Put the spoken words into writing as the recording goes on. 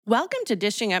Welcome to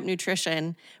Dishing Up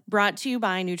Nutrition, brought to you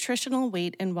by Nutritional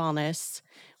Weight and Wellness.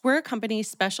 We're a company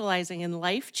specializing in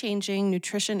life-changing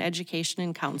nutrition education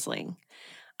and counseling.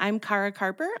 I'm Kara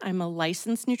Carper. I'm a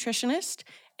licensed nutritionist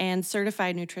and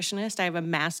certified nutritionist. I have a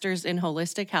master's in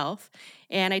holistic health,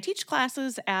 and I teach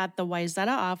classes at the Wayzata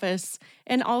office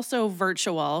and also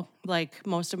virtual, like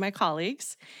most of my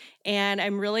colleagues. And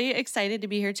I'm really excited to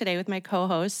be here today with my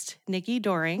co-host, Nikki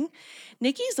Doring.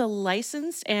 Nikki's a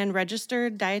licensed and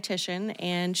registered dietitian,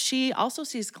 and she also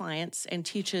sees clients and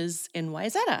teaches in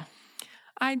Wayzata.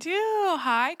 I do.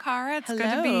 Hi, Kara. It's good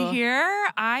to be here.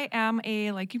 I am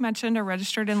like you mentioned, a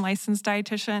registered and licensed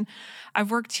dietitian. I've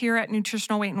worked here at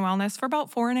Nutritional Weight and Wellness for about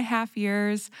 4.5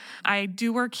 years. I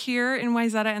do work here in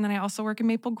Wayzata, and then I also work in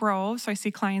Maple Grove. So I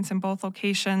see clients in both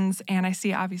locations, and I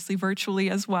see obviously virtually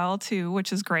as well too,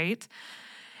 which is great.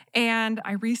 And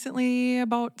I recently,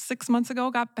 about 6 months ago,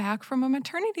 got back from a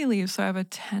maternity leave. So I have a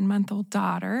 10-month-old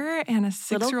daughter and a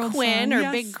 6-year-old Quinn, son.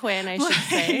 or Big Quinn, I should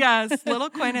say. Yes, little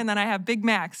Quinn. And then I have Big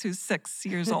Max, who's 6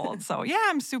 years old. So yeah,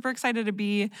 I'm super excited to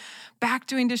be back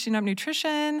doing Dishing Up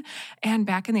Nutrition and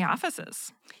back in the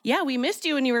offices. Yeah, we missed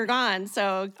you when you were gone.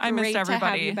 So I missed everybody. To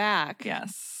have you back.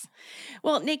 Yes.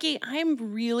 Well, Nikki,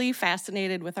 I'm really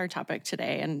fascinated with our topic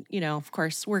today. And, of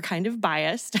course, we're kind of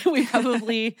biased. We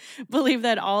probably believe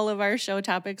that all of our show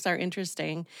topics are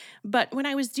interesting. But when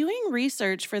I was doing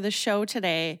research for the show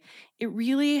today, it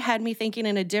really had me thinking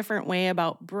in a different way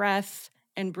about breath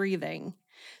and breathing.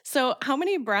 So how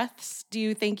many breaths do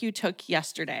you think you took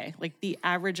yesterday? Like the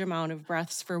average amount of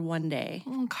breaths for one day?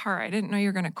 Oh, Cara, I didn't know you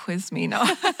were going to quiz me. No,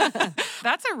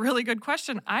 that's a really good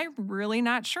question. I'm really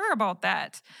not sure about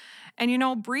that.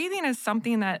 And breathing is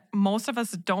something that most of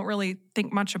us don't really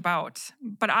think much about,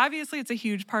 but obviously it's a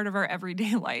huge part of our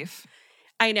everyday life.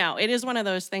 I know. It is one of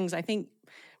those things I think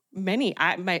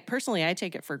personally, I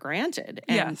take it for granted.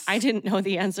 And yes. I didn't know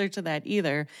the answer to that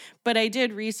either. But I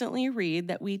did recently read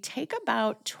that we take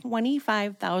about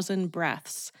 25,000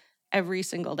 breaths every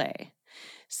single day.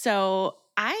 So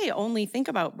I only think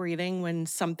about breathing when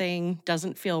something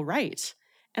doesn't feel right.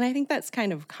 And I think that's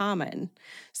kind of common.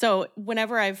 So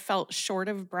whenever I've felt short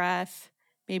of breath,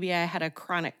 maybe I had a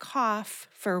chronic cough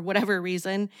for whatever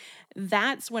reason,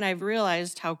 that's when I've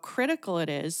realized how critical it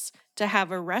is to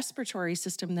have a respiratory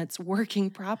system that's working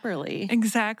properly.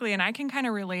 Exactly. And I can kind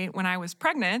of relate when I was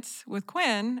pregnant with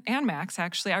Quinn and Max,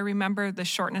 actually. I remember the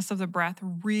shortness of the breath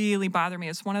really bothered me.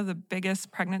 It's one of the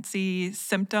biggest pregnancy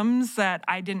symptoms that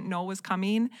I didn't know was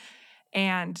coming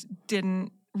and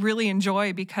didn't really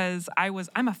enjoy because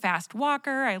I'm a fast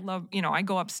walker. I love, I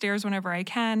go upstairs whenever I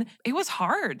can. It was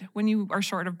hard when you are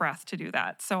short of breath to do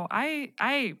that. So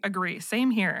I agree. Same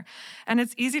here. And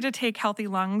it's easy to take healthy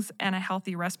lungs and a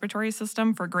healthy respiratory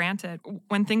system for granted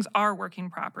when things are working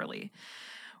properly.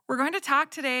 We're going to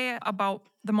talk today about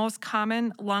the most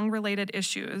common lung-related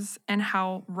issues and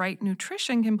how right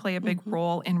nutrition can play a big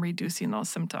role in reducing those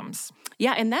symptoms.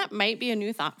 Yeah, and that might be a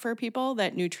new thought for people,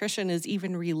 that nutrition is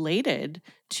even related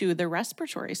to the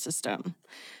respiratory system.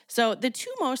 So the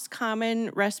two most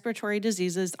common respiratory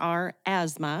diseases are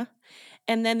asthma,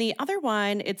 and then the other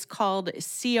one, it's called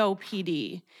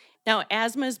COPD. Now,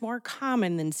 asthma is more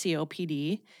common than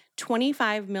COPD.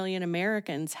 25 million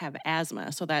Americans have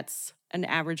asthma, so that's an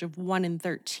average of 1 in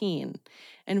 13.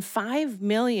 And 5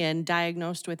 million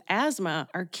diagnosed with asthma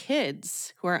are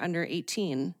kids who are under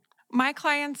 18. My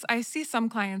clients, I see some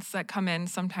clients that come in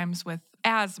sometimes with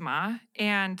asthma,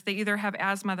 and they either have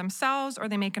asthma themselves or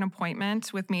they make an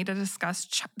appointment with me to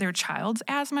discuss their child's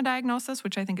asthma diagnosis,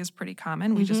 which I think is pretty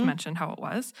common. We just mentioned how it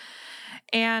was.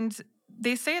 And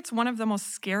they say it's one of the most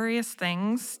scariest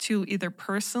things to either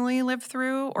personally live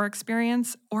through or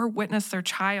experience or witness their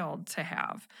child to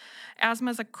have.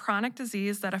 Asthma is a chronic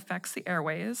disease that affects the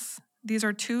airways. These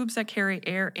are tubes that carry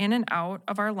air in and out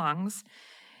of our lungs.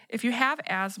 If you have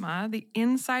asthma, the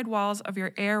inside walls of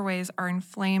your airways are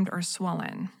inflamed or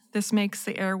swollen. This makes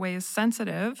the airways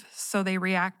sensitive, so they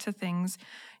react to things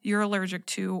you're allergic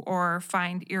to or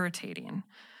find irritating.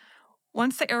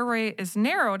 Once the airway is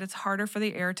narrowed, it's harder for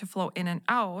the air to flow in and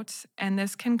out, and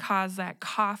this can cause that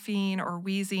coughing or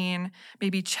wheezing,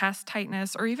 maybe chest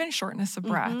tightness, or even shortness of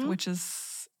breath, which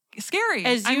is scary.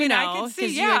 As you know, I could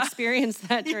see, you experienced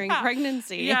that during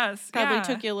pregnancy. Yes. Probably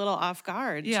took you a little off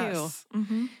guard, too.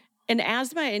 Mm-hmm. And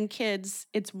asthma in kids,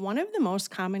 it's one of the most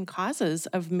common causes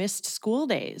of missed school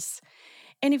days.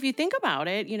 And if you think about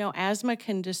it, asthma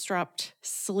can disrupt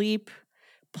sleep,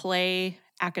 play,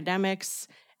 academics,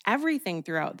 everything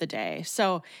throughout the day.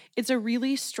 So it's a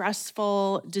really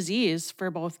stressful disease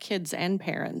for both kids and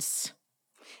parents.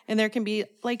 And there can be,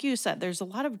 like you said, there's a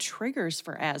lot of triggers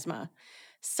for asthma.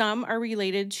 Some are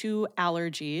related to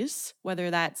allergies, whether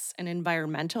that's an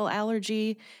environmental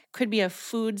allergy, could be a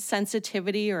food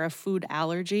sensitivity or a food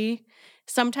allergy.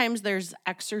 Sometimes there's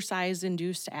exercise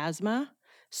induced asthma.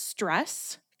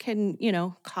 Stress can,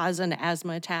 cause an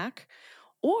asthma attack.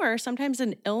 Or sometimes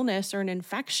an illness or an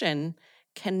infection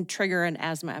can trigger an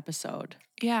asthma episode.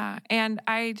 Yeah. And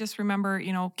I just remember,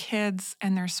 kids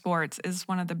and their sports is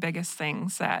one of the biggest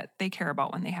things that they care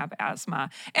about when they have asthma.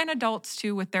 And adults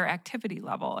too, with their activity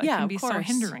level. It Yeah, can of be so course.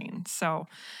 hindering. So,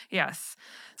 yes.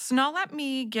 So now let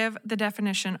me give the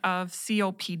definition of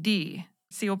COPD.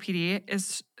 COPD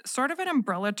is sort of an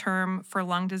umbrella term for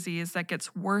lung disease that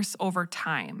gets worse over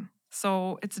time.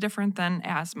 So it's different than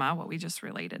asthma, what we just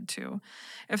related to.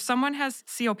 If someone has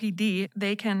COPD,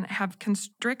 they can have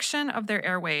constriction of their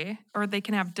airway or they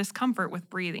can have discomfort with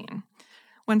breathing.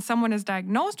 When someone is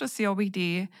diagnosed with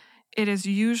COPD, it is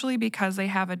usually because they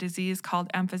have a disease called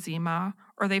emphysema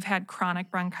or they've had chronic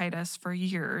bronchitis for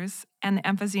years, and the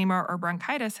emphysema or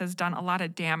bronchitis has done a lot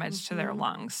of damage to their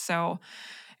lungs. So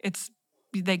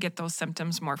they get those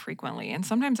symptoms more frequently and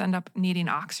sometimes end up needing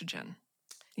oxygen.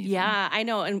 Yeah, I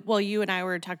know. And you and I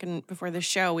were talking before the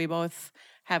show. We both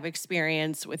have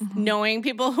experience with knowing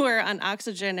people who are on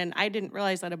oxygen. And I didn't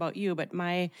realize that about you, but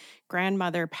my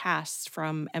grandmother passed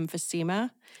from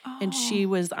emphysema and she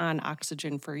was on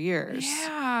oxygen for years.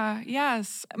 Yeah,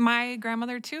 yes. My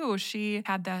grandmother too, she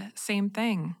had the same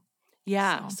thing.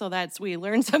 Yeah, so we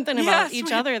learned something about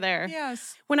each other there.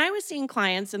 Yes. When I was seeing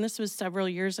clients, and this was several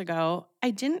years ago,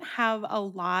 I didn't have a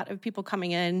lot of people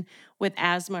coming in with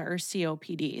asthma or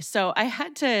COPD. So I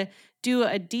had to do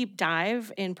a deep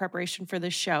dive in preparation for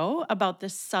the show about the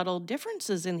subtle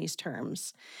differences in these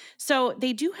terms. So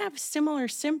they do have similar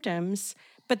symptoms,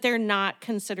 but they're not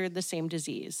considered the same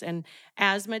disease. And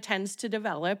asthma tends to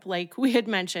develop, like we had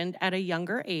mentioned, at a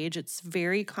younger age. It's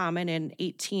very common in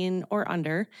 18 or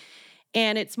under.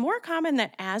 And it's more common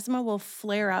that asthma will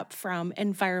flare up from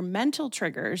environmental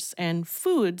triggers and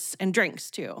foods and drinks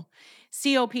too.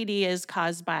 COPD is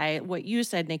caused by what you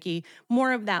said, Nikki,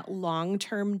 more of that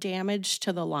long-term damage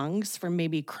to the lungs from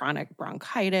maybe chronic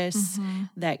bronchitis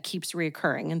that keeps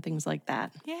reoccurring and things like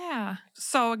that. Yeah.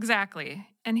 So exactly.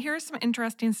 And here's some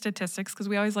interesting statistics because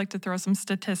we always like to throw some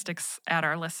statistics at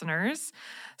our listeners.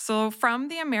 So from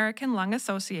the American Lung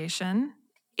Association,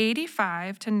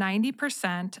 85 to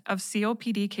 90% of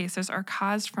COPD cases are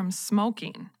caused from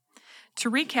smoking. To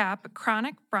recap,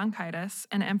 chronic bronchitis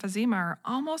and emphysema are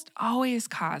almost always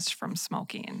caused from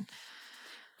smoking.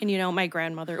 And my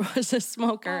grandmother was a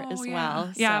smoker as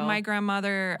well. Yeah, my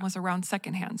grandmother was around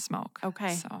secondhand smoke.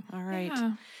 Okay. So, all right.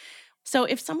 Yeah. So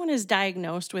if someone is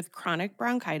diagnosed with chronic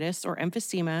bronchitis or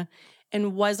emphysema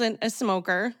and wasn't a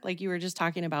smoker, like you were just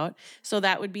talking about, so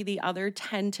that would be the other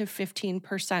 10 to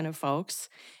 15% of folks,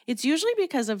 it's usually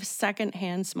because of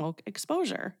secondhand smoke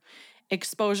exposure.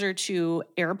 Exposure to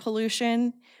air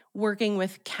pollution, working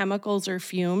with chemicals or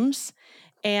fumes,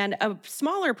 and a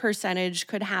smaller percentage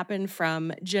could happen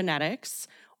from genetics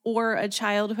or a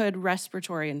childhood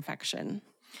respiratory infection.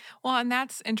 Well, and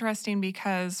that's interesting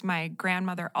because my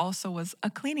grandmother also was a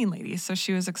cleaning lady. So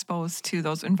she was exposed to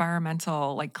those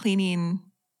environmental, cleaning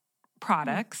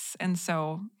products. And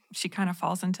so she kind of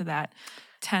falls into that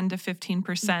 10 to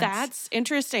 15%. That's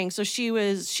interesting. So she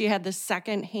had the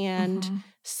secondhand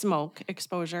smoke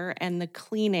exposure and the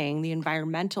cleaning, the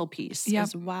environmental piece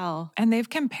as well. And they've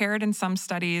compared in some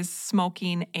studies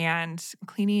smoking and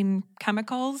cleaning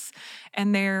chemicals,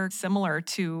 and they're similar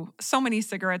to so many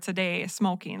cigarettes a day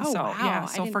smoking. Oh, so wow. yeah, I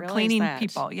so didn't for realize cleaning that.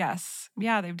 people, yes.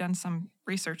 Yeah, they've done some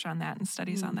research on that and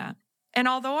studies on that. And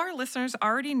although our listeners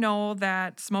already know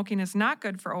that smoking is not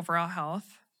good for overall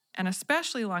health, and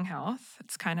especially lung health,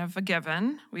 it's kind of a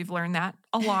given. We've learned that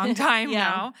a long time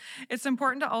now. It's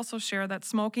important to also share that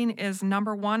smoking is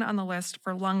number one on the list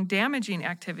for lung damaging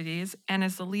activities and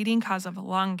is the leading cause of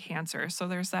lung cancer. So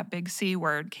there's that big C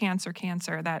word, cancer,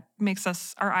 that makes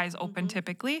our eyes open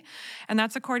typically. And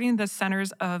that's according to the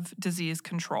Centers of Disease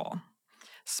Control.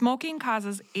 Smoking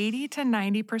causes 80 to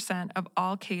 90% of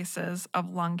all cases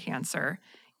of lung cancer.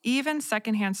 Even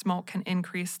secondhand smoke can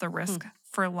increase the risk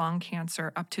for lung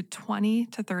cancer up to 20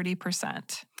 to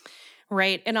 30%.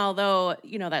 Right. And although,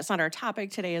 that's not our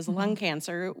topic today is lung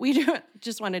cancer, we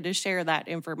just wanted to share that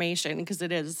information because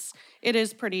it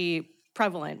is pretty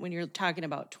prevalent when you're talking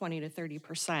about 20 to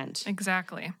 30%.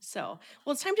 Exactly. So,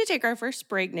 it's time to take our first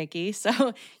break, Nikki.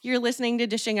 So you're listening to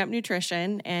Dishing Up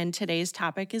Nutrition, and today's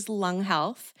topic is lung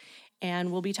health.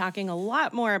 And we'll be talking a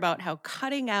lot more about how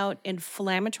cutting out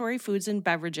inflammatory foods and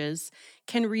beverages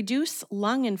can reduce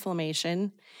lung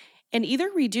inflammation and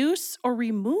either reduce or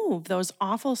remove those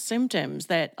awful symptoms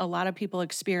that a lot of people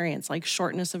experience, like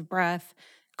shortness of breath,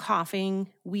 coughing,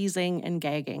 wheezing, and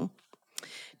gagging.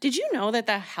 Did you know that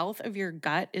the health of your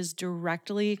gut is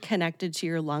directly connected to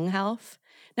your lung health?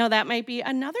 Now, that might be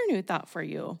another new thought for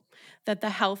you, that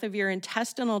the health of your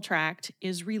intestinal tract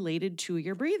is related to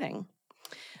your breathing.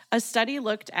 A study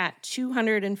looked at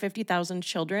 250,000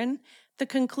 children. The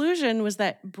conclusion was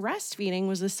that breastfeeding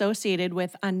was associated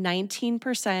with a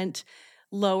 19%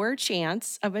 lower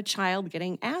chance of a child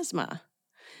getting asthma.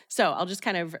 So I'll just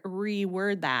kind of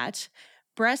reword that.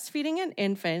 Breastfeeding an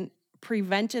infant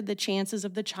prevented the chances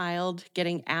of the child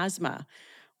getting asthma,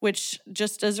 which,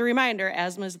 just as a reminder,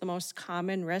 asthma is the most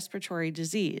common respiratory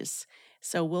disease.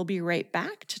 So we'll be right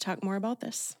back to talk more about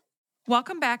this.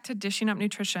 Welcome back to Dishing Up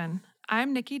Nutrition.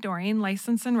 I'm Nikki Doreen,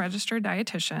 licensed and registered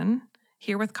dietitian,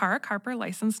 here with Cara Carper,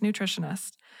 licensed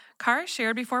nutritionist. Cara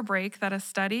shared before break that a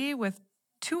study with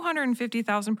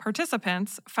 250,000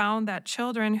 participants found that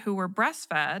children who were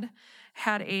breastfed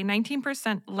had a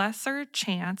 19% lesser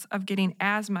chance of getting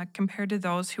asthma compared to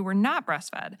those who were not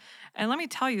breastfed. And let me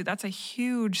tell you, that's a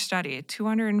huge study,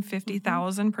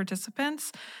 250,000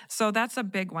 participants. So that's a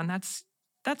big one. That's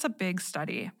a big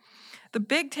study. The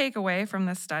big takeaway from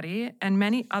this study and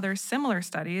many other similar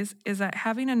studies is that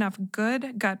having enough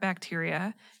good gut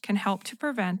bacteria can help to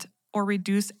prevent or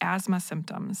reduce asthma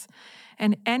symptoms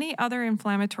and any other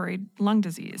inflammatory lung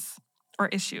disease or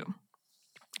issue.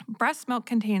 Breast milk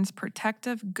contains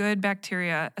protective good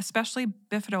bacteria, especially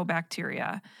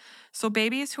bifidobacteria. So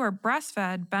babies who are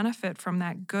breastfed benefit from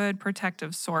that good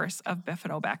protective source of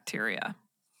bifidobacteria.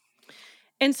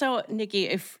 And so, Nikki,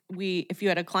 if you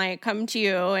had a client come to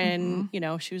you and,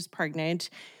 she was pregnant,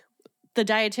 the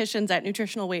dietitians at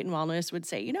Nutritional Weight and Wellness would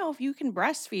say, if you can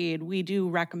breastfeed, we do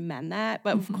recommend that.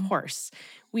 But of course,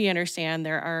 we understand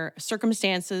there are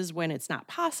circumstances when it's not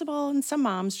possible, and some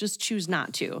moms just choose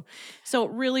not to. So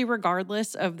really,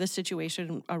 regardless of the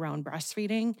situation around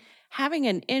breastfeeding, having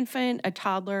an infant, a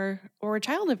toddler, or a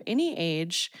child of any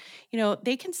age,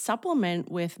 they can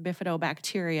supplement with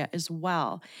bifidobacteria as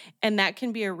well. And that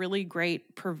can be a really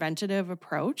great preventative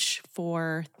approach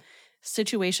for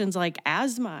situations like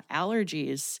asthma,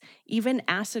 allergies, even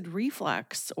acid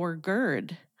reflux or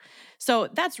GERD. So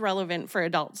that's relevant for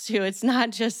adults too. It's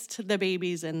not just the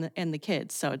babies and the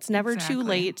kids. So it's never too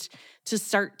late to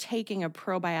start taking a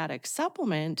probiotic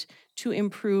supplement to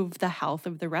improve the health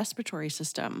of the respiratory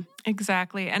system.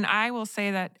 Exactly. And I will say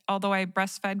that although I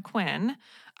breastfed Quinn,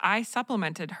 I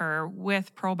supplemented her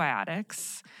with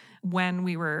probiotics when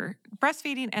we were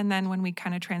breastfeeding, and then when we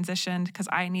kind of transitioned, because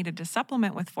I needed to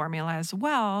supplement with formula as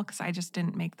well, because I just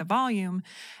didn't make the volume.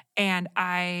 And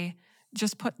I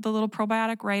just put the little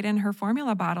probiotic right in her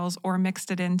formula bottles or mixed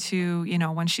it into,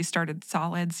 when she started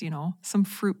solids, some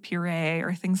fruit puree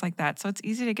or things like that. So it's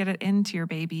easy to get it into your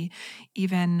baby,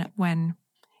 even when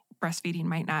breastfeeding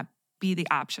might not be the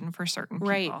option for certain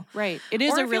people. Right. It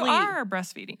is or a if really you are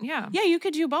breastfeeding. Yeah, you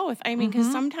could do both. I mean,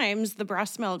 because sometimes the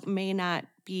breast milk may not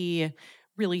be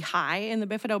really high in the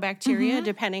bifidobacteria,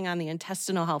 depending on the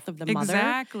intestinal health of the mother.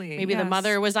 Exactly. Maybe the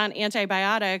mother was on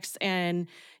antibiotics and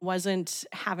wasn't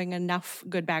having enough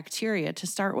good bacteria to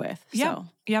start with.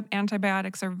 Yep.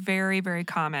 Antibiotics are very, very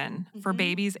common for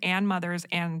babies and mothers,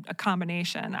 and a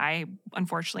combination. I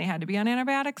unfortunately had to be on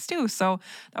antibiotics too. So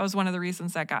that was one of the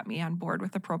reasons that got me on board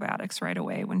with the probiotics right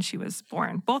away when she was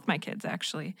born. Both my kids,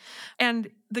 actually. And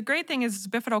the great thing is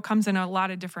Bifido comes in a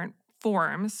lot of different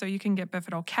forms. So you can get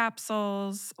Bifido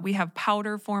capsules. We have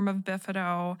powder form of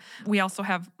Bifido. We also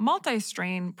have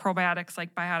multi-strain probiotics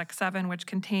like Biotic 7, which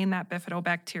contain that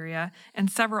bifidobacteria, and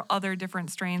several other different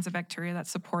strains of bacteria that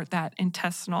support that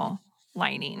intestinal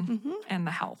lining and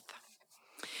the health.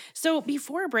 So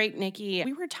before break, Nikki,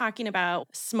 we were talking about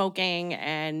smoking,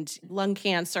 and lung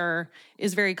cancer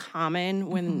is very common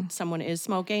when someone is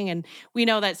smoking. And we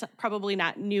know that's probably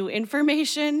not new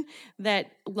information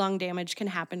that lung damage can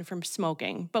happen from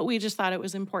smoking. But we just thought it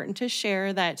was important to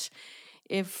share that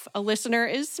if a listener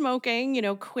is smoking,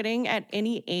 quitting at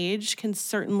any age can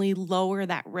certainly lower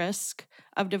that risk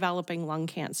of developing lung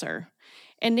cancer.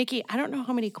 And Nikki, I don't know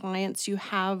how many clients you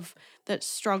have that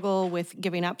struggle with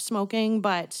giving up smoking,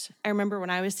 but I remember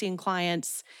when I was seeing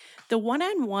clients, the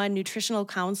one-on-one nutritional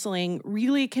counseling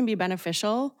really can be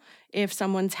beneficial if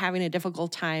someone's having a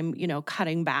difficult time,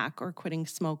 cutting back or quitting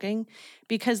smoking,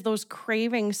 because those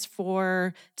cravings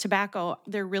for tobacco,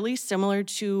 they're really similar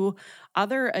to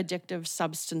other addictive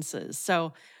substances.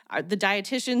 So the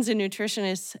dietitians and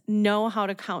nutritionists know how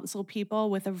to counsel people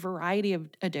with a variety of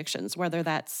addictions, whether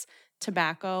that's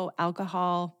tobacco,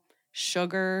 alcohol,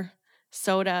 sugar,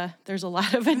 soda. There's a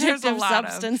lot of There's a addictive lot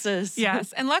of- substances.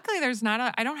 Yes. And luckily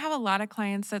I don't have a lot of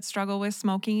clients that struggle with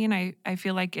smoking. I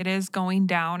feel like it is going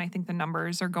down. I think the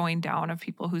numbers are going down of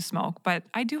people who smoke, but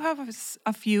I do have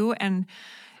a few, and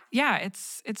yeah,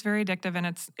 it's very addictive, and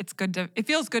it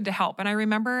feels good to help. And I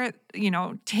remember,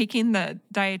 taking the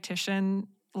dietitian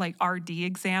like RD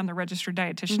exam, the registered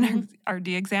dietitian RD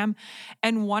exam.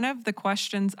 And one of the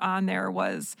questions on there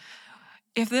was,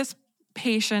 if this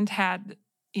patient had,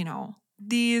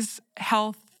 these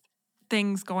health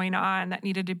things going on that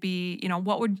needed to be,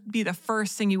 what would be the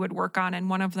first thing you would work on? And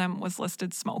one of them was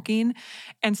listed smoking.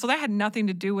 And so that had nothing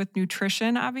to do with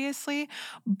nutrition, obviously,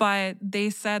 but they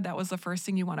said that was the first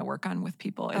thing you want to work on with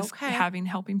people is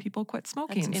helping people quit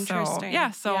smoking. That's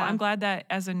interesting. So I'm glad that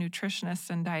as a nutritionist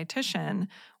and dietitian,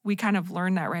 we kind of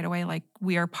learned that right away. Like,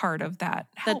 we are part of that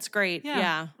help. That's great.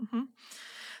 Yeah. Mm-hmm.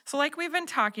 So like we've been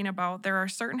talking about, there are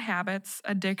certain habits,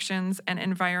 addictions, and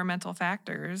environmental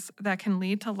factors that can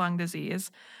lead to lung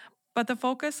disease. But the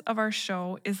focus of our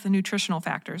show is the nutritional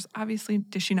factors, obviously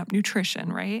dishing up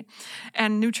nutrition, right?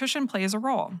 And nutrition plays a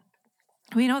role.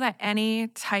 We know that any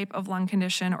type of lung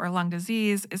condition or lung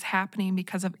disease is happening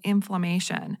because of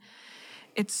inflammation.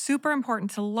 It's super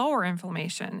important to lower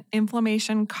inflammation.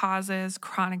 Inflammation causes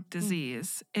chronic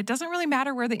disease. It doesn't really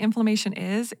matter where the inflammation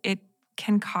is. It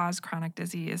can cause chronic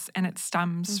disease, and it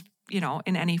stems,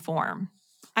 in any form.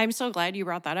 I'm so glad you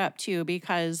brought that up too,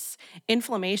 because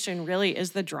inflammation really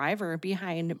is the driver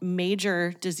behind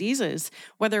major diseases,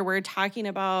 whether we're talking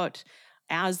about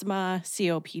asthma,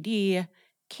 COPD,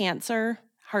 cancer,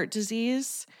 heart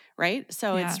disease, right?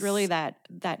 So It's really that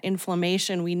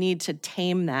inflammation. We need to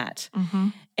tame that. Mm-hmm.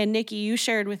 And Nikki, you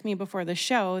shared with me before the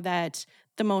show that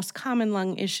the most common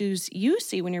lung issues you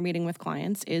see when you're meeting with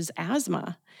clients is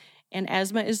asthma. And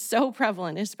asthma is so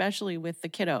prevalent, especially with the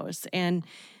kiddos. And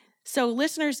so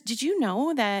listeners, did you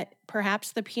know that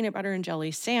perhaps the peanut butter and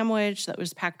jelly sandwich that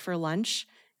was packed for lunch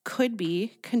could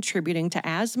be contributing to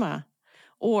asthma?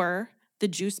 Or the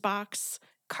juice box,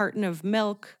 carton of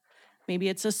milk, maybe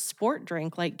it's a sport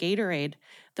drink like Gatorade.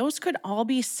 Those could all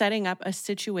be setting up a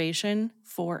situation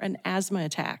for an asthma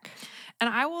attack. And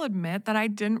I will admit that I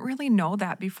didn't really know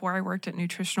that before I worked at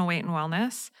Nutritional Weight and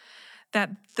Wellness, that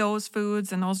those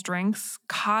foods and those drinks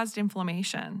caused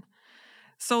inflammation.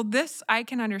 So this, I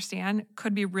can understand,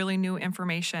 could be really new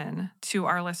information to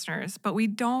our listeners, but we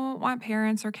don't want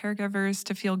parents or caregivers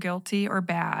to feel guilty or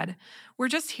bad. We're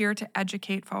just here to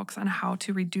educate folks on how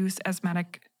to reduce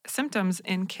asthmatic symptoms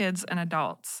in kids and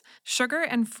adults. Sugar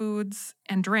and foods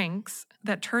and drinks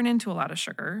that turn into a lot of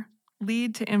sugar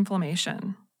lead to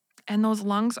inflammation, and those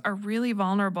lungs are really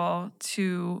vulnerable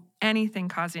to anything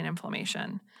causing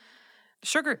inflammation.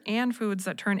 Sugar and foods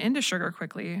that turn into sugar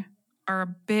quickly are a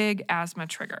big asthma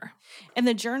trigger. And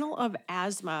the Journal of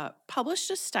Asthma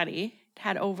published a study,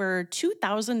 had over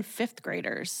 2,000 fifth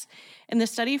graders. And the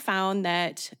study found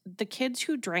that the kids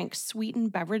who drank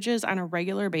sweetened beverages on a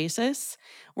regular basis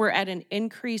were at an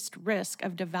increased risk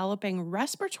of developing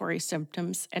respiratory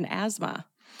symptoms and asthma.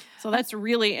 So that's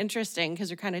really interesting because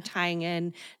you're kind of tying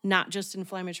in not just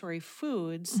inflammatory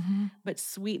foods, but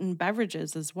sweetened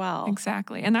beverages as well.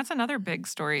 Exactly. And that's another big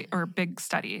story or big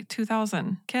study,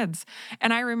 2,000 kids.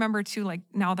 And I remember too, like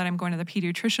now that I'm going to the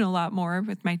pediatrician a lot more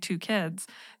with my two kids,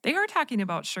 they are talking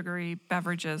about sugary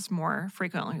beverages more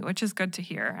frequently, which is good to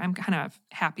hear. I'm kind of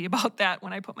happy about that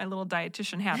when I put my little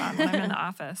dietitian hat on when I'm in the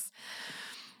office.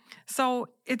 So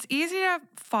it's easy to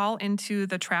fall into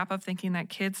the trap of thinking that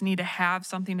kids need to have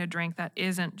something to drink that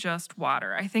isn't just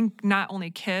water. I think not only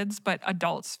kids, but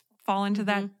adults fall into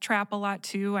that trap a lot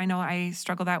too. I know I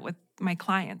struggle that with my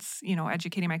clients,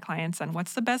 educating my clients on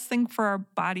what's the best thing for our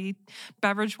body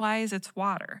beverage-wise. It's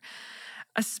water,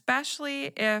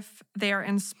 especially if they are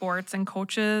in sports and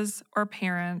coaches or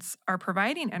parents are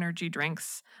providing energy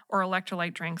drinks or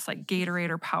electrolyte drinks like Gatorade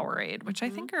or Powerade, which I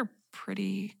think are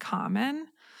pretty common.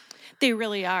 They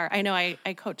really are. I know I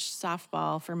coached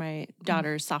softball for my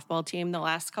daughter's softball team the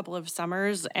last couple of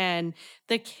summers, and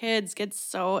the kids get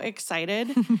so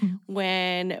excited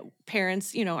when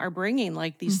parents, are bringing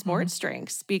like these sports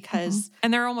drinks because...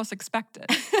 And they're almost expected.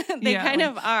 They kind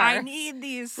of are. I need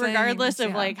these regardless things.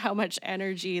 of like how much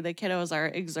energy the kiddos are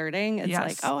exerting. It's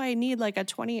like, oh, I need like a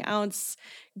 20-ounce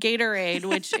Gatorade,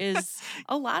 which is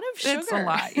a lot of sugar. It's a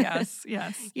lot, yes.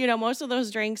 Most of those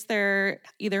drinks, they're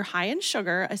either high in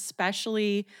sugar,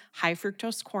 especially high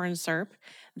fructose corn syrup.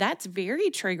 That's very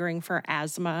triggering for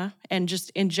asthma and just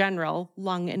in general,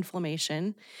 lung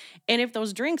inflammation. And if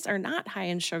those drinks are not high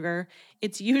in sugar,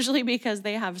 it's usually because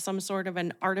they have some sort of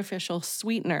an artificial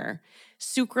sweetener.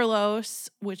 sucralose,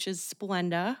 which is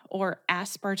Splenda, or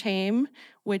aspartame,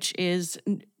 which is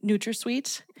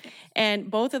NutraSweet.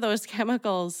 And both of those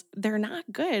chemicals, they're not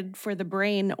good for the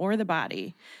brain or the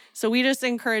body. So we just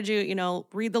encourage you,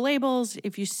 read the labels.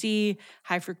 If you see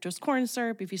high fructose corn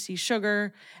syrup, if you see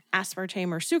sugar,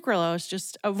 aspartame, or sucralose,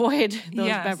 just avoid those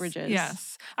beverages.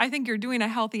 Yes. I think you're doing a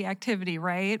healthy activity,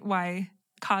 right? Why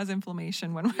cause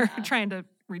inflammation when we're trying to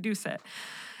reduce it?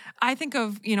 I think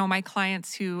of, my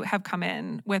clients who have come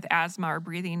in with asthma or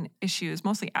breathing issues,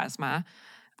 mostly asthma.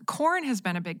 Corn has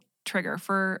been a big trigger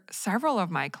for several of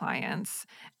my clients,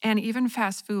 and even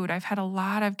fast food. I've had a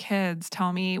lot of kids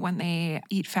tell me when they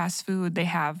eat fast food, they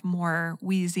have more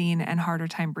wheezing and harder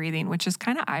time breathing, which is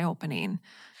kind of eye-opening.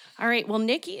 All right. Well,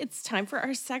 Nikki, it's time for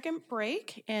our second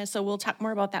break. And so we'll talk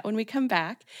more about that when we come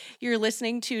back. You're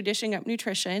listening to Dishing Up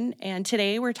Nutrition. And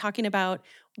today we're talking about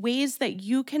ways that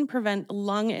you can prevent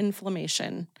lung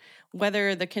inflammation,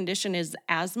 whether the condition is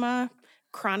asthma,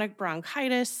 chronic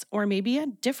bronchitis, or maybe a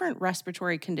different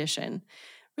respiratory condition.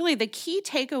 Really, the key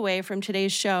takeaway from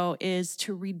today's show is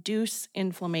to reduce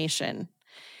inflammation.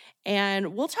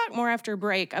 And we'll talk more after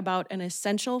break about an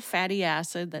essential fatty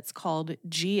acid that's called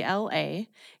GLA,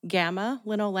 gamma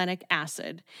linolenic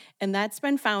acid. And that's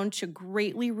been found to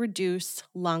greatly reduce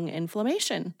lung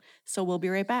inflammation. So we'll be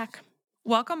right back.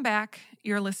 Welcome back.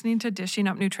 You're listening to Dishing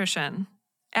Up Nutrition.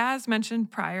 As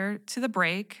mentioned prior to the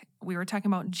break, we were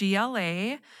talking about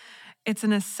GLA. It's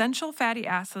an essential fatty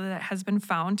acid that has been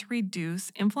found to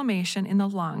reduce inflammation in the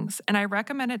lungs, and I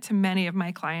recommend it to many of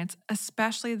my clients,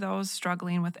 especially those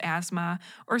struggling with asthma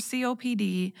or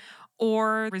COPD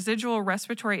or residual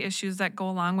respiratory issues that go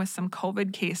along with some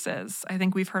COVID cases. I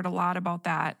think we've heard a lot about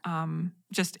that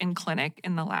just in clinic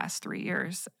in the last 3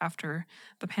 years after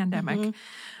the pandemic.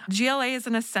 GLA is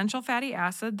an essential fatty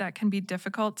acid that can be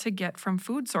difficult to get from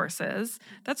food sources.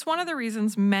 That's one of the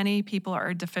reasons many people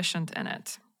are deficient in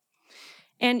it.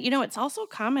 And, it's also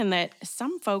common that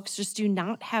some folks just do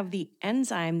not have the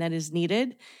enzyme that is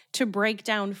needed to break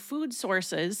down food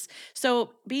sources.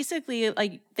 So basically,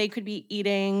 they could be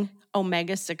eating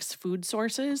omega-6 food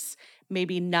sources,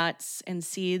 maybe nuts and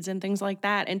seeds and things like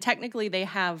that. And technically, they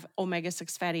have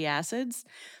omega-6 fatty acids.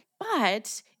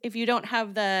 But if you don't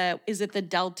have is it the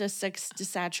delta-6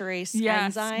 desaturase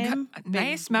enzyme?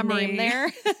 Nice memory name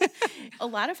there. A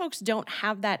lot of folks don't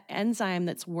have that enzyme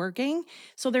that's working,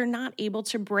 so they're not able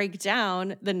to break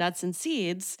down the nuts and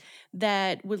seeds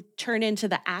that would turn into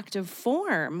the active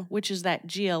form, which is that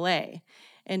GLA.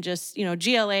 And just,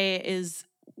 GLA is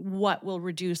what will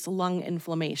reduce lung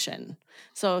inflammation.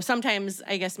 So sometimes,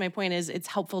 I guess my point is, it's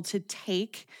helpful to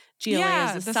take GLA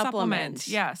as a supplement.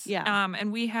 Yes. Yeah.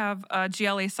 And we have a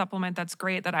GLA supplement that's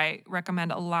great that I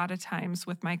recommend a lot of times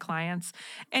with my clients.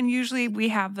 And usually we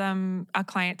have a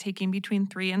client taking between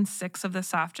 3 and 6 of the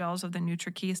soft gels of the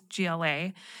NutriKey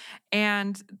GLA.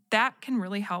 And that can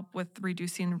really help with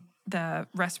reducing the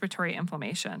respiratory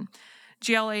inflammation.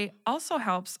 GLA also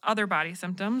helps other body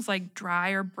symptoms like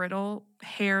dry or brittle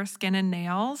hair, skin, and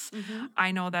nails.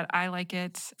 I know that I like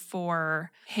it for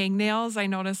hangnails. I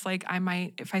notice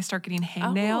if I start getting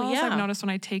hangnails, I've noticed when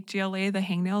I take GLA, the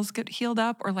hangnails get healed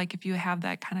up. Or if you have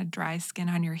that kind of dry skin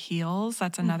on your heels,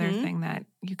 that's another thing that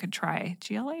you could try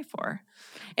GLA for.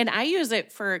 And I use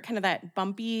it for kind of that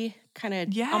bumpy, kind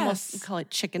of almost, you call it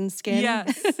chicken skin.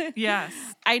 Yes.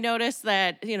 I notice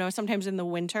that, sometimes in the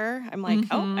winter, I'm like,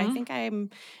 I think I'm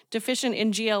deficient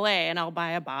in GLA, and I'll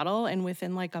buy a bottle, and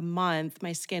within a month,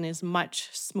 my skin is much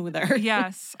smoother.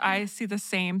 Yes, I see the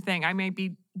same thing. I may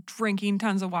be drinking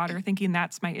tons of water thinking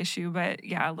that's my issue, but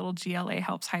a little GLA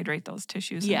helps hydrate those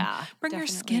tissues and bring your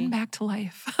skin back to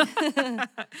life.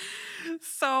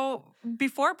 So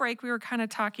before break, we were kind of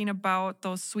talking about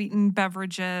those sweetened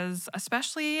beverages,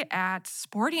 especially at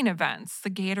sporting events, the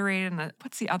Gatorade and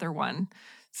what's the other one?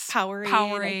 Powerade,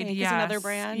 I think, is another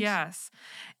brand. Yes.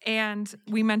 And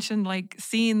we mentioned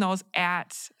seeing those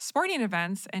at sporting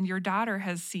events, and your daughter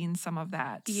has seen some of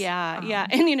that. Yeah.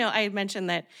 And, I had mentioned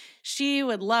that she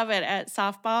would love it at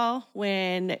softball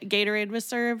when Gatorade was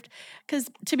served. Because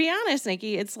to be honest,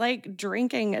 Nikki, it's like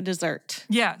drinking a dessert.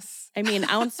 Yes. I mean,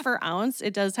 ounce for ounce,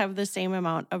 it does have the same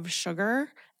amount of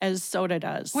sugar as soda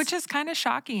does. Which is kind of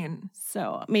shocking.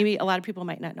 So maybe a lot of people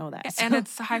might not know that. And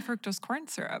it's high fructose corn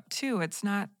syrup, too. It's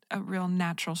not a real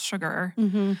natural sugar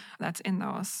that's in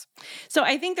those. So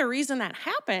I think the reason that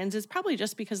happens is probably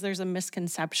just because there's a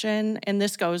misconception, and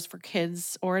this goes for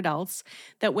kids or adults,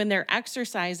 that when they're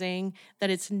exercising,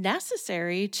 that it's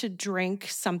necessary to drink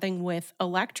something with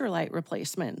electrolyte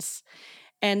replacements.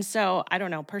 And so, I don't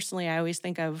know, personally, I always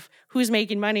think of who's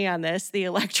making money on this, the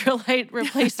electrolyte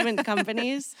replacement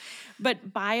companies.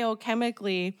 But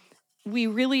biochemically, we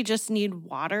really just need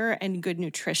water and good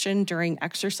nutrition during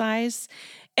exercise.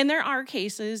 And there are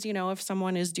cases, if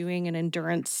someone is doing an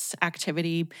endurance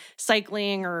activity,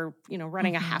 cycling or,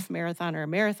 running a half marathon or a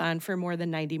marathon for more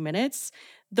than 90 minutes,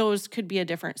 those could be a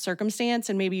different circumstance.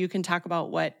 And maybe you can talk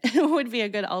about what would be a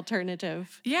good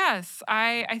alternative. Yes,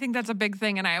 I think that's a big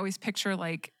thing. And I always picture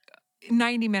like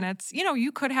 90 minutes.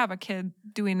 You could have a kid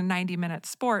doing a 90-minute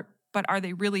sport, but are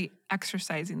they really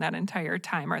exercising that entire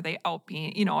time? Are they out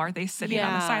being, are they sitting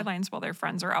on the sidelines while their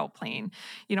friends are out playing?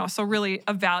 So really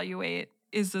evaluate,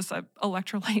 is this a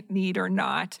electrolyte need or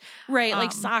not? Right.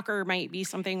 Like soccer might be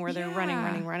something where they're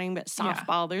running, but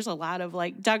softball, there's a lot of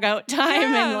like dugout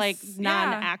time and like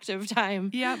non-active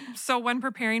time. Yep. So when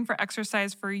preparing for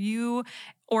exercise for you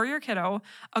or your kiddo,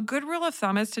 a good rule of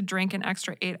thumb is to drink an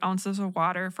extra 8 ounces of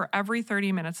water for every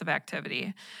 30 minutes of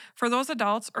activity. For those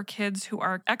adults or kids who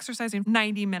are exercising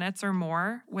 90 minutes or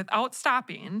more without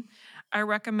stopping, I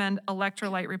recommend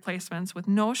electrolyte replacements with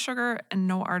no sugar and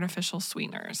no artificial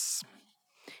sweeteners.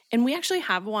 And we actually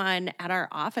have one at our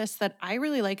office that I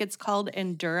really like. It's called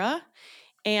Endura.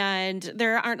 And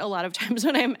there aren't a lot of times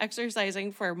when I'm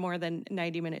exercising for more than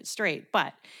 90 minutes straight.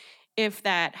 But if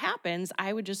that happens,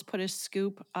 I would just put a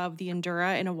scoop of the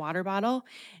Endura in a water bottle.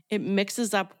 It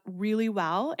mixes up really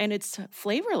well and it's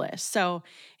flavorless. So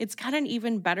it's got an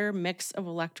even better mix of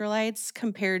electrolytes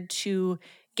compared to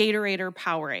Gatorade or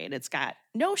Powerade. It's got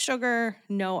no sugar,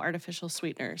 no artificial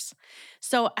sweeteners.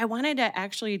 So I wanted to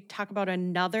actually talk about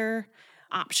another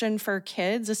option for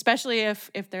kids, especially if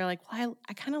they're like, well,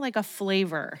 I kind of like a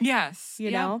flavor. Yes.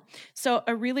 You know? So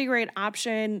a really great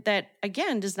option that,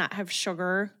 again, does not have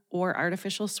sugar or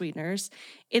artificial sweeteners.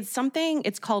 It's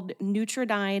called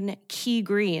Nutridyne Key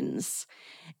Greens.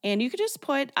 And you could just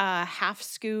put a half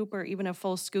scoop or even a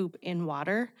full scoop in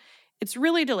water. It's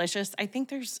really delicious. I think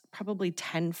there's probably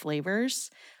 10 flavors.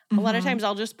 A lot of times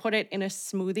I'll just put it in a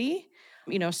smoothie,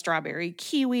 strawberry,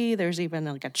 kiwi. There's even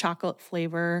like a chocolate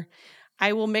flavor.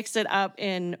 I will mix it up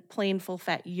in plain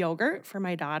full-fat yogurt for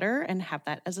my daughter and have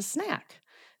that as a snack.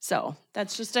 So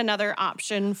that's just another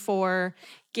option for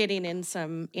getting in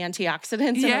some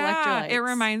antioxidants and electrolytes. It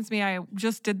reminds me, I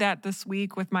just did that this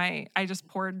week with I just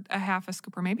poured a half a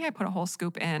scoop, or maybe I put a whole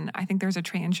scoop in. I think there's a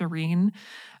tangerine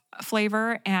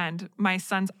flavor, and my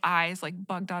son's eyes like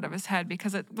bugged out of his head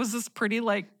because it was this pretty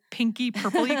like pinky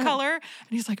purpley color. And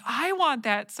he's like, I want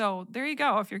that. So there you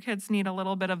go. If your kids need a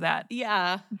little bit of that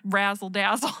razzle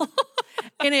dazzle.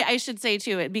 And I should say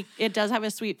too, it does have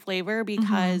a sweet flavor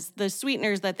because the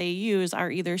sweeteners that they use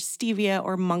are either stevia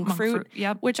or monk fruit,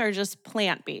 which are just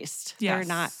plant-based.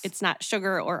 Yes. It's not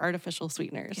sugar or artificial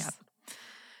sweeteners. Yep.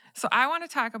 So I want to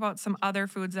talk about some other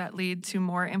foods that lead to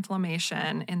more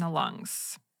inflammation in the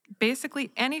lungs.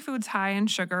 Basically, any foods high in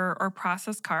sugar or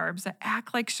processed carbs that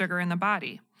act like sugar in the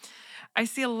body. I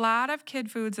see a lot of kid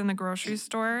foods in the grocery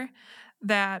store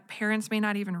that parents may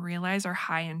not even realize are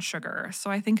high in sugar.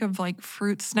 So I think of like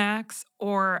fruit snacks,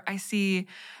 or I see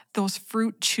those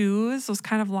fruit chews, those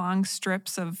kind of long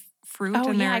strips of fruit. Oh,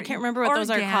 and I can't remember what those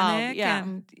are called.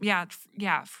 And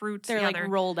fruits. They're like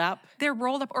rolled up. They're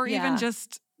rolled up, or even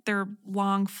just they're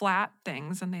long, flat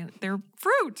things, and they're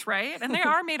fruit, right? And they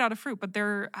are made out of fruit, but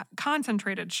they're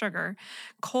concentrated sugar.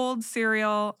 Cold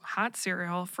cereal, hot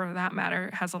cereal, for that matter,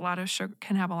 has a lot of sugar,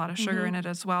 can have a lot of sugar in it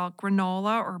as well.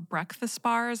 Granola or breakfast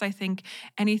bars, I think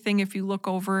anything, if you look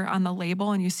over on the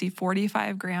label and you see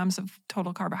 45 grams of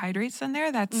total carbohydrates in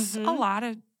there, that's a lot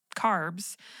of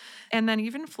carbs. And then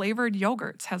even flavored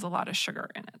yogurts has a lot of sugar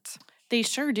in it. They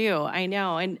sure do. I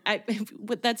know. And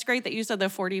that's great that you said the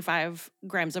 45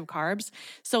 grams of carbs.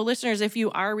 So listeners, if you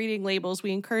are reading labels,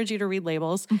 we encourage you to read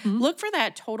labels. Look for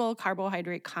that total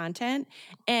carbohydrate content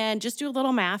and just do a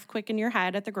little math quick in your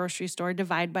head at the grocery store.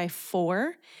 Divide by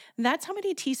 4. That's how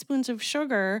many teaspoons of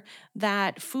sugar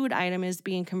that food item is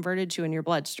being converted to in your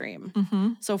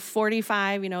bloodstream. So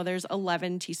 45, there's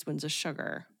 11 teaspoons of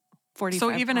sugar. 45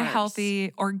 So even carbs. A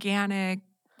healthy, organic,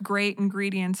 great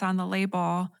ingredients on the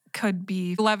label could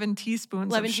be 11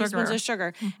 teaspoons of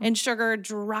sugar. And sugar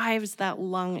drives that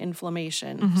lung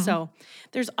inflammation. So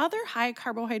there's other high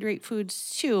carbohydrate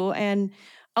foods too. And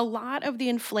a lot of the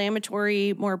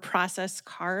inflammatory, more processed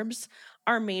carbs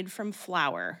are made from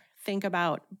flour. Think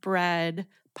about bread,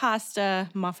 pasta,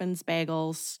 muffins,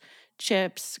 bagels,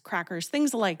 chips, crackers,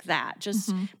 things like that.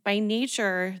 Just by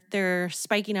nature, they're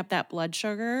spiking up that blood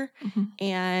sugar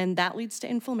and that leads to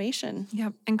inflammation.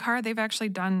 Yep. And Cara, they've actually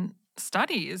done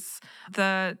studies.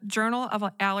 The Journal of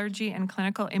Allergy and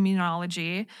Clinical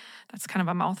Immunology, that's kind of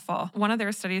a mouthful. One of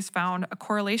their studies found a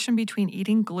correlation between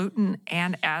eating gluten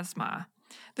and asthma.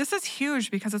 This is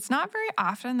huge because it's not very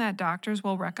often that doctors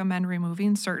will recommend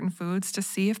removing certain foods to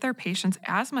see if their patient's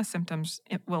asthma symptoms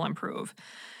will improve.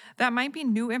 That might be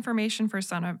new information for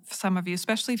some of you,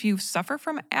 especially if you suffer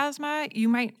from asthma. You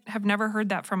might have never heard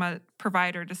that from a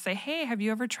provider to say, hey, have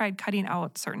you ever tried cutting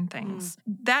out certain things?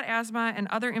 That asthma and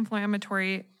other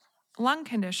inflammatory lung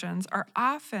conditions are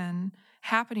often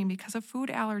happening because of food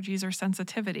allergies or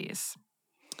sensitivities.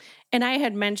 And I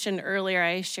had mentioned earlier,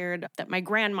 I shared that my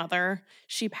grandmother,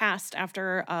 she passed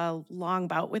after a long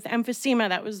bout with emphysema.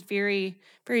 That was very,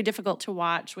 very difficult to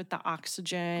watch with the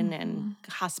oxygen and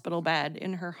hospital bed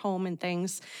in her home and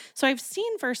things. So I've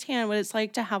seen firsthand what it's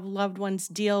like to have loved ones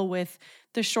deal with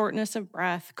the shortness of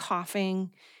breath,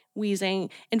 coughing, wheezing.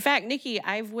 In fact, Nikki,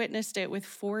 I've witnessed it with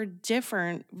 4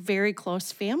 different very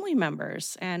close family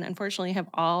members and unfortunately have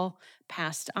all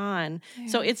passed on. Yeah.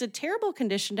 So it's a terrible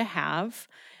condition to have.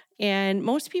 And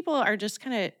most people are just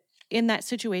kind of in that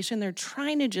situation. They're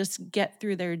trying to just get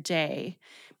through their day.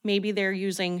 Maybe they're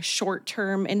using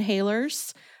short-term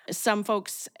inhalers. Some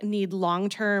folks need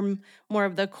long-term, more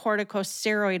of the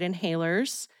corticosteroid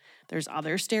inhalers. There's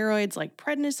other steroids like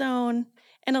prednisone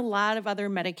and a lot of other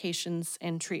medications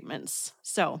and treatments.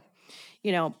 So,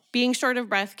 being short of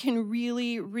breath can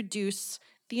really reduce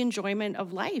the enjoyment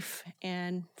of life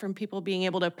and from people being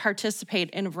able to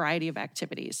participate in a variety of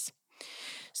activities.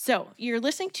 So you're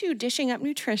listening to Dishing Up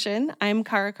Nutrition. I'm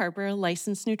Cara Carper,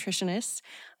 licensed nutritionist.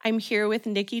 I'm here with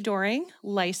Nikki Doring,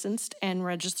 licensed and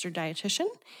registered dietitian,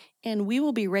 and we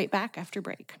will be right back after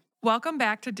break. Welcome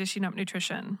back to Dishing Up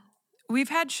Nutrition. We've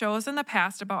had shows in the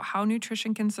past about how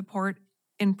nutrition can support,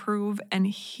 improve, and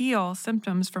heal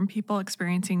symptoms from people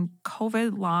experiencing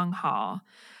COVID long haul.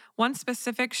 One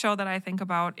specific show that I think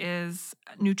about is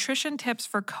Nutrition Tips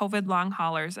for COVID Long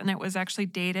Haulers, and it was actually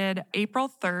dated April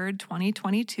 3rd,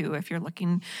 2022, if you're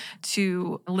looking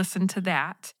to listen to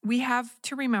that. We have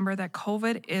to remember that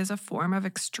COVID is a form of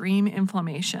extreme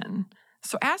inflammation.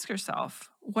 So ask yourself,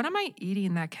 what am I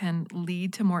eating that can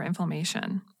lead to more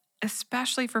inflammation?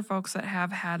 Especially for folks that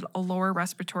have had a lower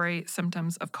respiratory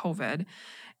symptoms of COVID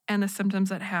and the symptoms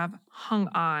that have hung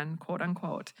on, quote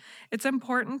unquote. It's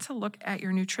important to look at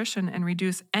your nutrition and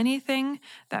reduce anything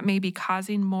that may be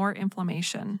causing more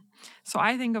inflammation. So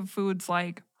I think of foods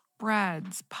like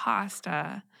breads,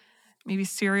 pasta, maybe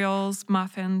cereals,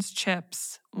 muffins,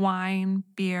 chips, wine,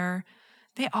 beer.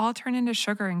 They all turn into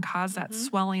sugar and cause that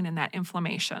swelling and that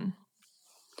inflammation.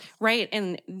 Right.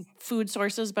 And food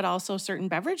sources, but also certain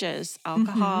beverages,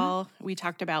 alcohol. We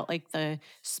talked about like the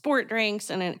sport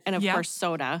drinks and of course,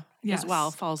 soda as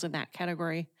well falls in that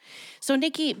category. So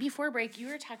Nikki, before break, you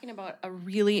were talking about a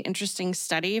really interesting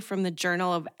study from the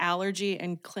Journal of Allergy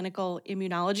and Clinical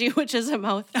Immunology, which is a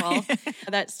mouthful.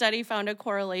 That study found a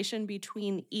correlation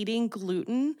between eating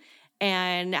gluten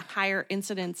and higher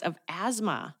incidence of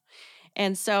asthma.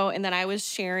 And then I was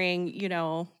sharing,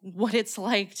 what it's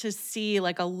like to see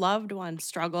like a loved one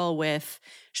struggle with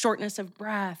shortness of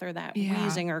breath or that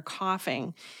wheezing or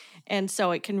coughing. And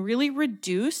so it can really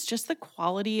reduce just the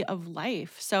quality of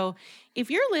life. So if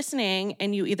you're listening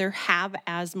and you either have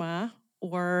asthma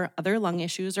or other lung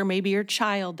issues, or maybe your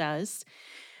child does,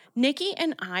 Nikki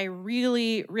and I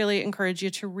really, really encourage you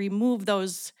to remove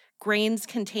those grains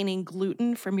containing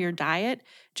gluten from your diet.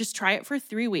 Just try it for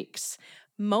 3 weeks.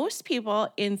 Most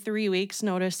people in 3 weeks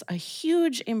notice a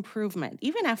huge improvement,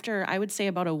 even after, I would say,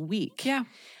 about a week. Yeah.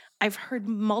 I've heard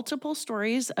multiple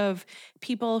stories of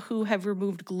people who have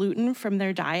removed gluten from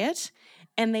their diet,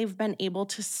 and they've been able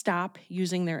to stop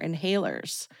using their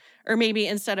inhalers. Or maybe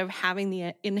instead of having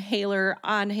the inhaler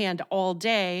on hand all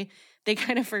day, they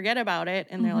kind of forget about it,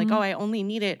 and they're like, oh, I only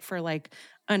need it for like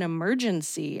an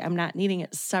emergency. I'm not needing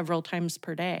it several times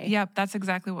per day. Yep, that's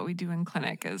exactly what we do in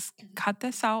clinic is cut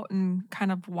this out and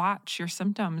kind of watch your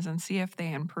symptoms and see if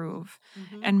they improve.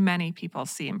 And many people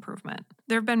see improvement.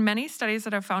 There have been many studies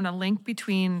that have found a link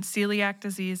between celiac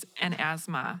disease and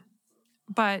asthma.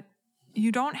 But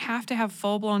you don't have to have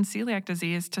full-blown celiac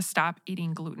disease to stop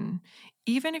eating gluten.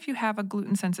 Even if you have a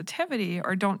gluten sensitivity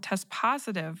or don't test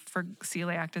positive for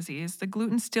celiac disease, the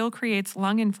gluten still creates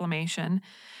lung inflammation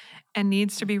and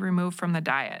needs to be removed from the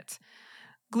diet.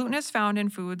 Gluten is found in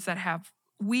foods that have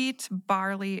wheat,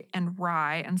 barley, and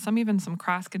rye, and some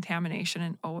cross-contamination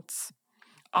in oats.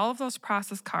 All of those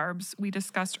processed carbs we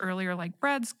discussed earlier, like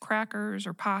breads, crackers,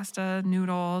 or pasta,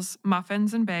 noodles,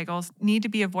 muffins, and bagels, need to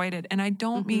be avoided. And I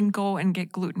don't mean go and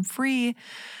get gluten-free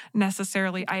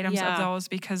necessarily items of those,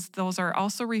 because those are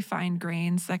also refined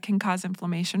grains that can cause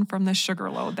inflammation from the sugar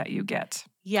load that you get.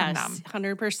 Yes, numb.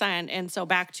 100%. And so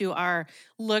back to our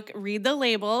read the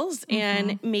labels,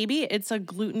 and maybe it's a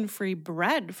gluten-free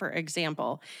bread, for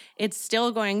example. It's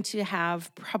still going to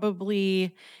have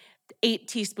probably 8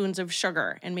 teaspoons of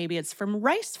sugar, and maybe it's from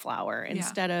rice flour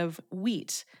instead of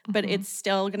wheat, but it's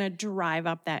still going to drive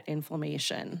up that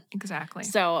inflammation. Exactly.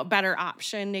 So a better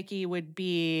option, Nikki, would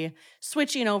be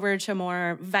switching over to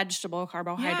more vegetable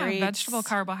carbohydrates. Yeah, vegetable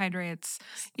carbohydrates,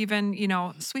 even,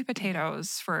 sweet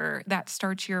potatoes for that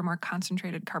starchier, more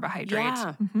concentrated carbohydrate.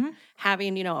 Yeah.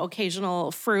 Having,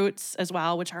 occasional fruits as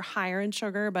well, which are higher in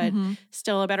sugar, but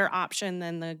still a better option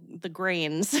than the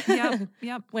grains.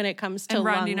 Yep. When it comes to and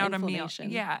rounding lung out inflammation. a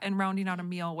meal. Yeah, and rounding out a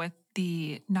meal with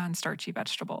the non-starchy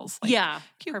vegetables like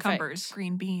cucumbers, perfect.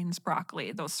 green beans,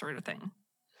 broccoli, those sort of thing.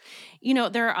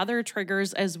 There are other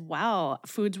triggers as well.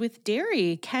 Foods with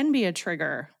dairy can be a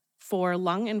trigger for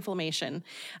lung inflammation,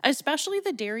 especially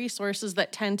the dairy sources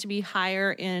that tend to be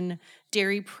higher in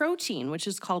dairy protein, which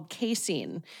is called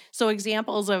casein. So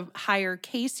examples of higher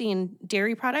casein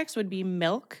dairy products would be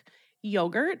milk,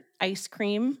 yogurt, ice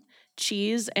cream,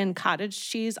 cheese, and cottage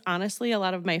cheese. Honestly, a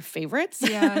lot of my favorites.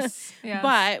 Yes.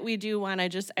 But we do want to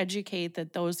just educate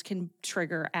that those can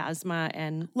trigger asthma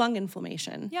and lung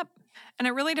inflammation. Yep. And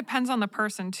it really depends on the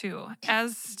person too,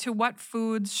 as to what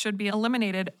foods should be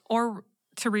eliminated or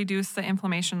to reduce the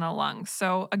inflammation in the lungs.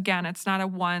 So again, it's not a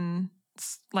one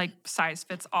size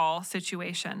fits all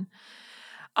situation.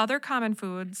 Other common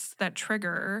foods that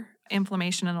trigger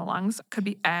inflammation in the lungs could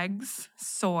be eggs,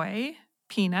 soy,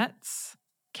 peanuts,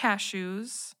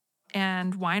 cashews,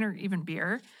 and wine or even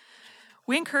beer.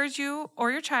 We encourage you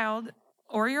or your child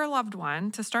or your loved one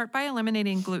to start by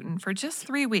eliminating gluten for just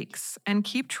 3 weeks and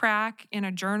keep track in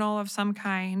a journal of some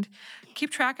kind.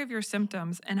 Keep track of your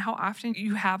symptoms and how often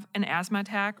you have an asthma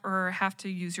attack or have to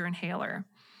use your inhaler.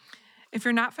 If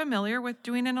you're not familiar with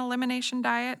doing an elimination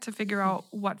diet to figure out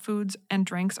what foods and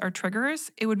drinks are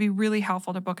triggers, it would be really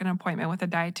helpful to book an appointment with a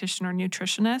dietitian or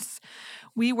nutritionist.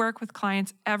 We work with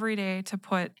clients every day to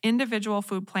put individual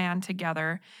food plan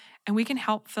together, and we can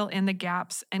help fill in the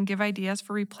gaps and give ideas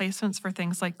for replacements for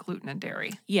things like gluten and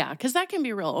dairy. Yeah, because that can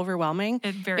be real overwhelming.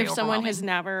 If someone has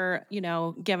never,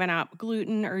 given up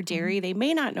gluten or dairy, they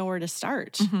may not know where to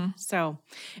start. So,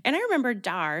 and I remember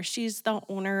Dar, she's the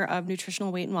owner of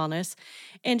Nutritional Weight and Wellness,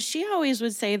 and she always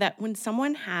would say that when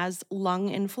someone has lung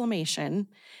inflammation,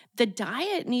 the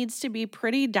diet needs to be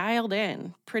pretty dialed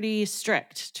in, pretty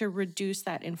strict to reduce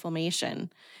that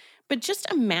inflammation. But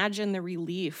just imagine the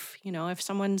relief, if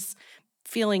someone's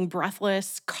feeling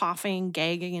breathless, coughing,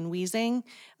 gagging, and wheezing.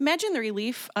 Imagine the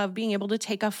relief of being able to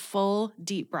take a full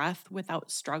deep breath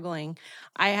without struggling.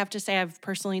 I have to say I've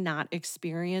personally not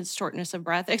experienced shortness of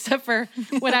breath except for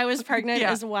when I was pregnant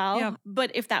as well. Yeah.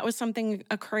 But if that was something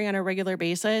occurring on a regular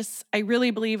basis, I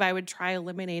really believe I would try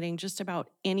eliminating just about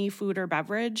any food or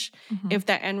beverage if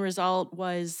the end result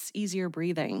was easier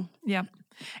breathing. Yep.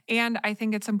 And I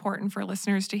think it's important for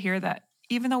listeners to hear that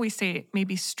even though we say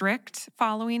maybe strict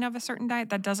following of a certain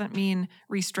diet, that doesn't mean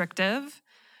restrictive.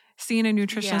 Seeing a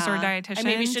nutritionist or a dietitian I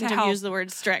maybe shouldn't have used the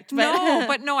word strict.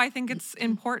 But no, I think it's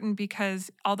important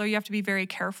because although you have to be very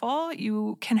careful,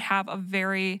 you can have a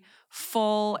very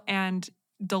full and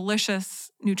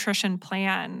delicious nutrition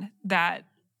plan that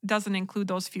doesn't include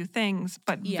those few things,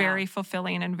 but very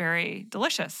fulfilling and very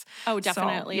delicious. Oh,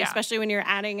 definitely. So, especially when you're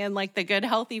adding in the good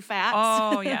healthy fats.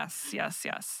 Oh, yes.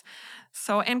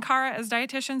 So in Cara, as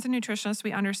dietitians and nutritionists,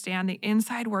 we understand the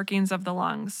inside workings of the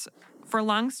lungs. For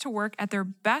lungs to work at their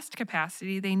best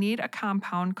capacity, they need a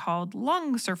compound called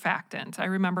lung surfactant. I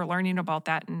remember learning about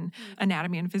that in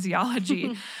anatomy and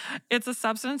physiology. It's a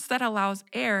substance that allows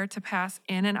air to pass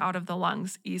in and out of the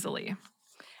lungs easily.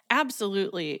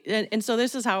 Absolutely. And so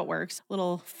this is how it works.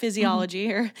 Little physiology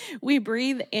here. We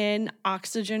breathe in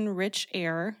oxygen-rich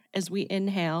air as we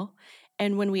inhale.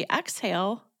 And when we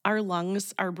exhale, our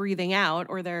lungs are breathing out,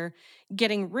 or they're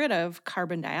getting rid of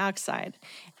carbon dioxide.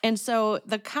 And so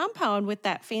the compound with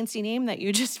that fancy name that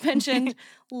you just mentioned,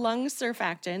 lung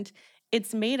surfactant,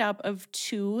 it's made up of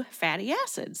 2 fatty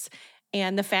acids.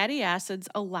 And the fatty acids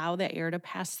allow the air to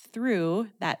pass through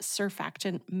that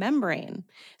surfactant membrane.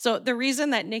 So the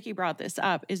reason that Nikki brought this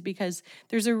up is because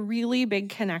there's a really big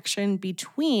connection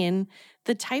between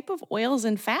the type of oils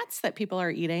and fats that people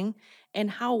are eating and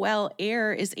how well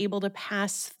air is able to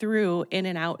pass through in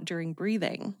and out during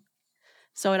breathing.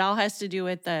 So it all has to do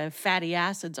with the fatty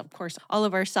acids. Of course, all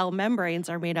of our cell membranes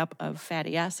are made up of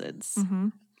fatty acids.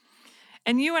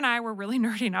 And you and I were really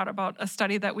nerding out about a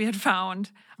study that we had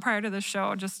found prior to the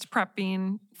show, just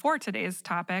prepping for today's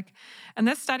topic. And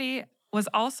this study was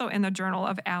also in the Journal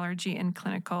of Allergy and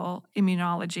Clinical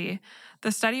Immunology.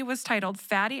 The study was titled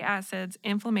Fatty Acids,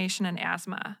 Inflammation, and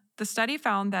Asthma. The study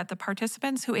found that the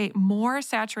participants who ate more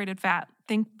saturated fat,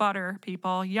 think butter,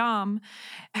 people, yum,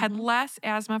 had less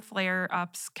asthma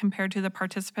flare-ups compared to the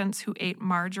participants who ate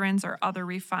margarines or other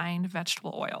refined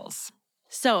vegetable oils.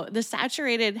 So the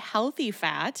saturated healthy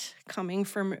fat coming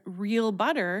from real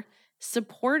butter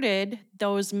supported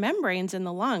those membranes in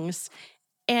the lungs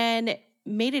and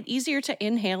made it easier to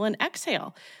inhale and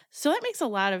exhale. So that makes a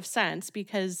lot of sense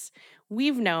because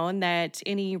we've known that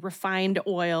any refined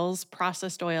oils,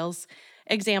 processed oils,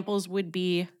 examples would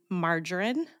be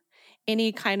margarine,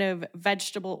 any kind of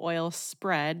vegetable oil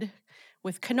spread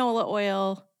with canola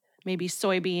oil, maybe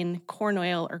soybean, corn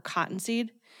oil, or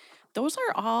cottonseed. Those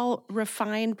are all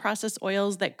refined processed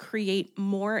oils that create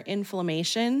more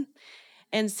inflammation.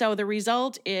 And so the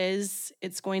result is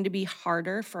it's going to be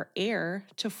harder for air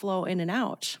to flow in and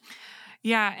out.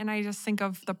 Yeah, and I just think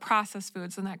of the processed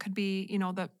foods, and that could be,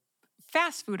 the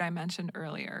fast food I mentioned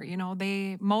earlier.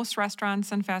 Most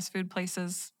restaurants and fast food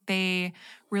places, they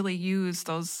really use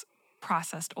those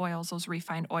processed oils, those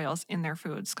refined oils in their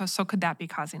foods. So could that be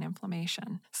causing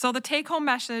inflammation? So the take-home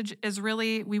message is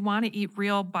really we want to eat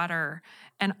real butter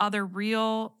and other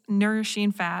real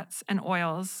nourishing fats and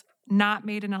oils not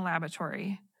made in a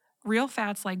laboratory. Real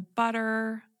fats like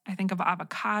butter, I think of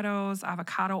avocados,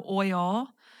 avocado oil,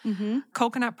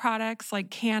 coconut products like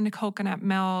canned coconut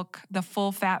milk, the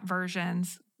full fat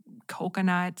versions,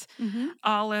 coconut,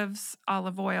 olives,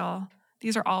 olive oil.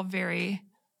 These are all very,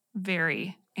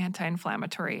 very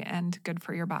anti-inflammatory and good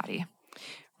for your body.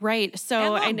 Right.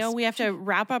 So I know we have to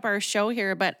wrap up our show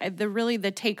here, but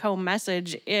the take-home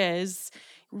message is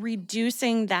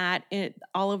reducing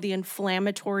all of the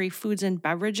inflammatory foods and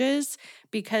beverages,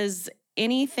 because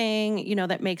anything,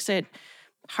 that makes it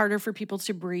harder for people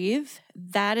to breathe,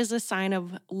 that is a sign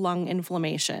of lung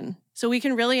inflammation. So we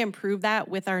can really improve that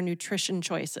with our nutrition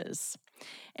choices.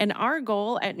 And our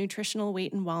goal at Nutritional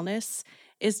Weight and Wellness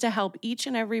is to help each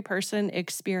and every person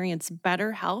experience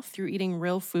better health through eating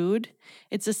real food.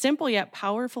 It's a simple yet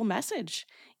powerful message.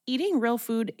 Eating real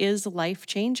food is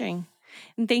life-changing.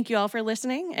 And thank you all for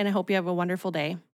listening, and I hope you have a wonderful day.